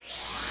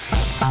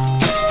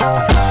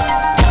Welcome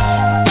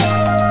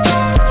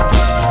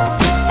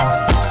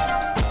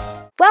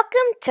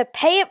to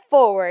Pay It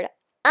Forward.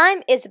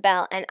 I'm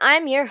Isabel and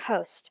I'm your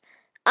host.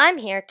 I'm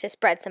here to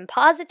spread some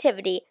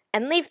positivity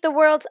and leave the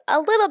world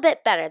a little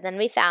bit better than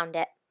we found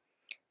it.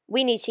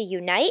 We need to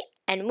unite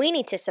and we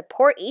need to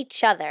support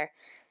each other.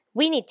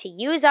 We need to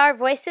use our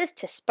voices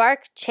to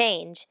spark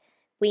change.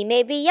 We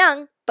may be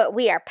young, but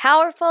we are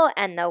powerful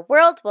and the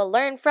world will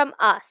learn from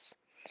us.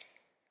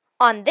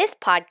 On this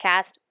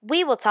podcast,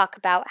 we will talk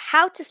about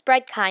how to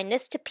spread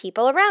kindness to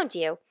people around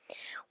you.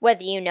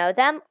 Whether you know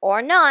them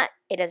or not,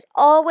 it is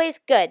always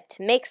good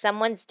to make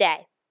someone's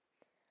day.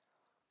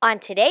 On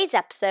today's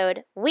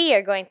episode, we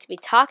are going to be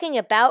talking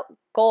about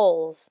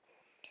goals.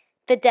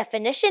 The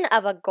definition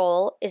of a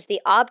goal is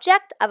the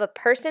object of a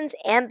person's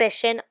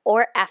ambition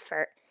or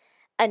effort,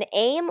 an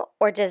aim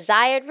or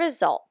desired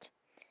result.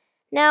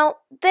 Now,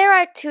 there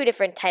are two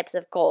different types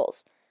of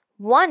goals.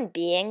 One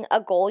being a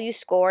goal you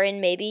score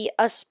in maybe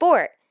a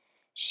sport.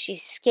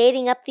 She's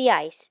skating up the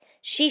ice.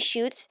 She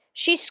shoots.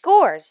 She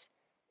scores.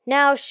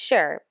 Now,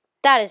 sure,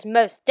 that is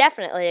most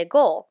definitely a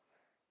goal.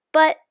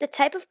 But the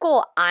type of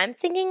goal I'm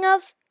thinking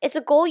of is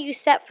a goal you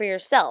set for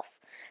yourself,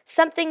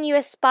 something you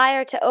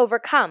aspire to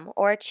overcome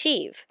or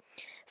achieve.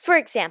 For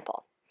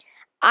example,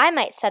 I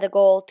might set a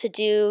goal to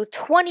do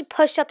 20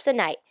 push-ups a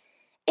night.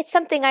 It's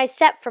something I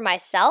set for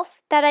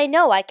myself that I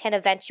know I can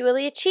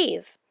eventually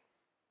achieve.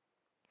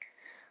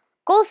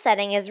 Goal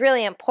setting is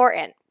really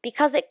important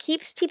because it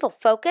keeps people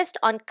focused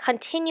on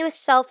continuous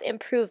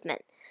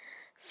self-improvement.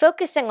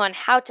 Focusing on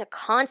how to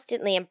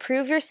constantly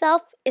improve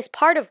yourself is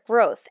part of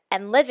growth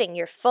and living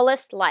your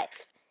fullest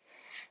life.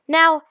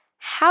 Now,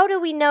 how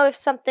do we know if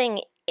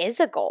something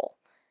is a goal?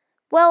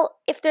 Well,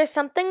 if there's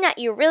something that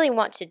you really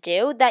want to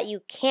do that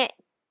you can't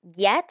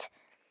yet,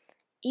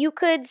 you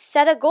could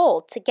set a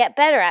goal to get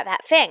better at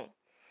that thing.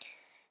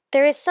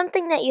 There is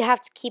something that you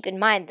have to keep in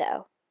mind,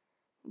 though.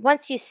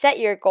 Once you set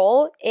your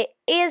goal, it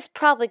is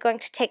probably going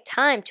to take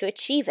time to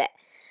achieve it.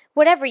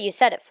 Whatever you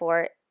set it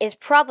for is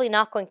probably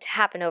not going to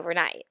happen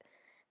overnight.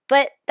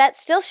 But that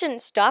still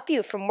shouldn't stop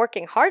you from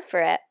working hard for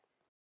it.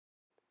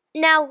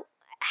 Now,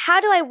 how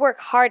do I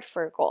work hard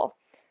for a goal?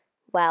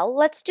 Well,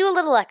 let's do a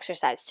little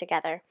exercise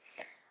together.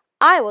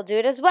 I will do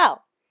it as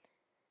well.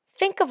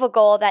 Think of a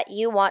goal that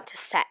you want to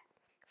set.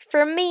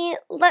 For me,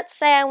 let's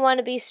say I want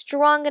to be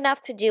strong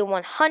enough to do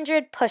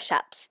 100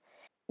 push-ups.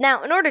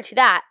 Now, in order to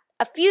that,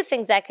 a few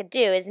things I could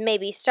do is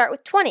maybe start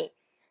with 20.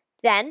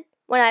 Then,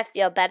 when I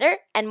feel better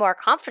and more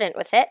confident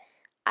with it,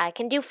 I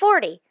can do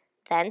 40,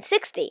 then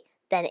 60,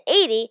 then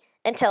 80,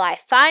 until I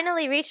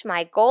finally reach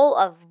my goal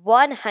of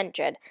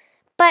 100.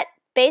 But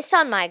based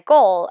on my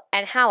goal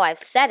and how I've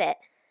set it,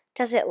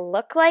 does it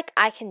look like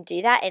I can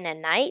do that in a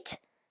night?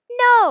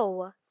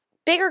 No!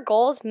 Bigger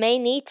goals may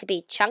need to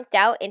be chunked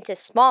out into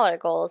smaller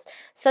goals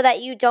so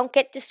that you don't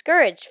get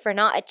discouraged for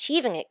not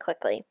achieving it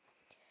quickly.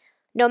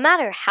 No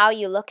matter how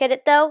you look at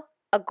it though,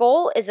 a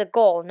goal is a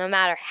goal no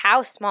matter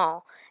how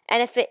small,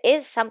 and if it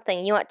is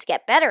something you want to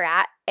get better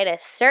at, it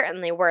is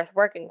certainly worth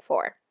working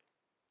for.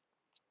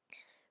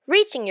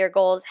 Reaching your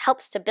goals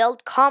helps to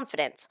build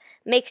confidence,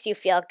 makes you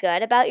feel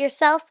good about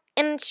yourself,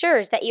 and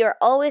ensures that you are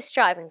always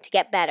striving to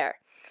get better.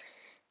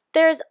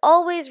 There is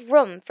always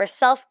room for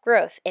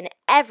self-growth in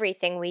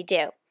everything we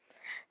do.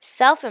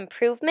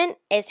 Self-improvement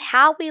is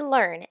how we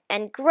learn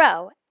and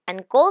grow,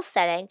 and goal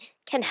setting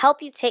can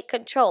help you take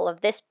control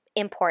of this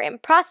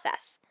important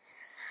process.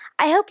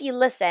 I hope you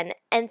listen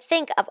and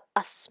think of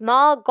a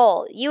small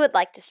goal you would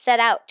like to set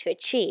out to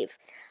achieve.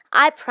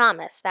 I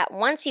promise that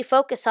once you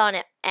focus on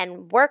it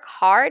and work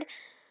hard,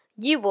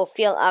 you will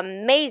feel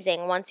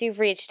amazing once you've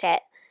reached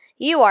it.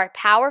 You are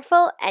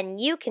powerful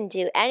and you can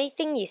do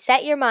anything you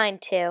set your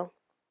mind to.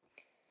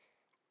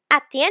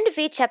 At the end of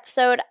each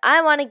episode,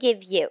 I want to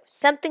give you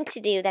something to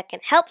do that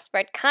can help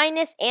spread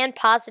kindness and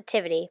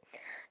positivity.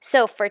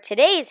 So for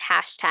today's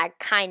hashtag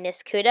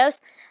kindness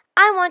kudos,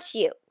 I want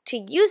you to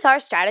use our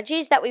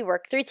strategies that we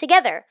work through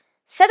together.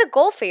 Set a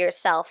goal for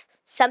yourself,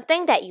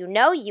 something that you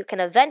know you can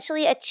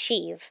eventually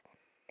achieve.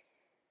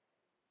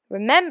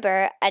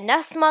 Remember,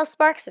 enough small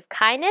sparks of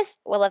kindness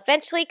will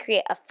eventually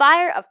create a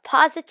fire of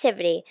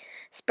positivity.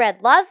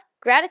 Spread love,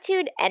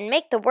 gratitude, and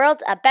make the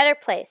world a better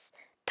place.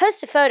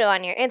 Post a photo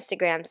on your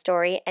Instagram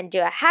story and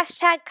do a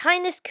hashtag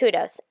kindness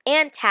kudos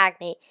and tag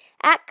me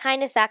at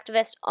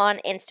kindnessactivist on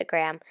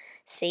Instagram.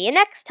 See you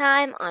next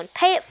time on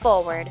Pay It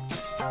Forward.